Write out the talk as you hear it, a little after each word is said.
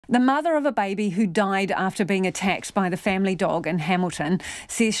The mother of a baby who died after being attacked by the family dog in Hamilton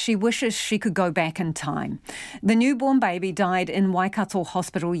says she wishes she could go back in time. The newborn baby died in Waikato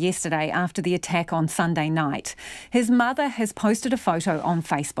Hospital yesterday after the attack on Sunday night. His mother has posted a photo on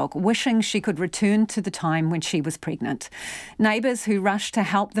Facebook wishing she could return to the time when she was pregnant. Neighbours who rushed to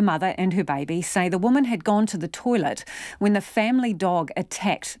help the mother and her baby say the woman had gone to the toilet when the family dog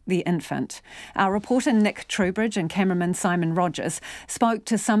attacked the infant. Our reporter Nick Truebridge and cameraman Simon Rodgers spoke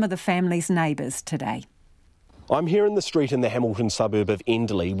to some of the family's neighbours today. I'm here in the street in the Hamilton suburb of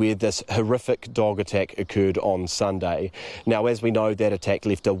Enderley where this horrific dog attack occurred on Sunday. Now, as we know, that attack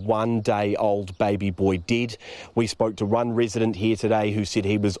left a one-day-old baby boy dead. We spoke to one resident here today who said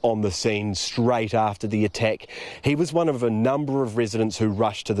he was on the scene straight after the attack. He was one of a number of residents who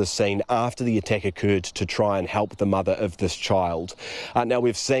rushed to the scene after the attack occurred to try and help the mother of this child. Now,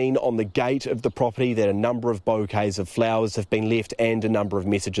 we've seen on the gate of the property that a number of bouquets of flowers have been left and a number of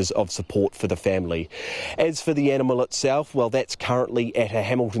messages of support for the family. As for the animal itself, well, that's currently at a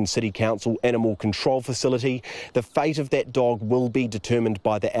Hamilton City Council animal control facility. The fate of that dog will be determined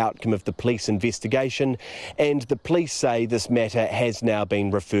by the outcome of the police investigation, and the police say this matter has now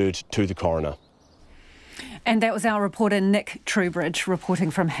been referred to the coroner. And that was our reporter Nick Truebridge reporting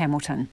from Hamilton.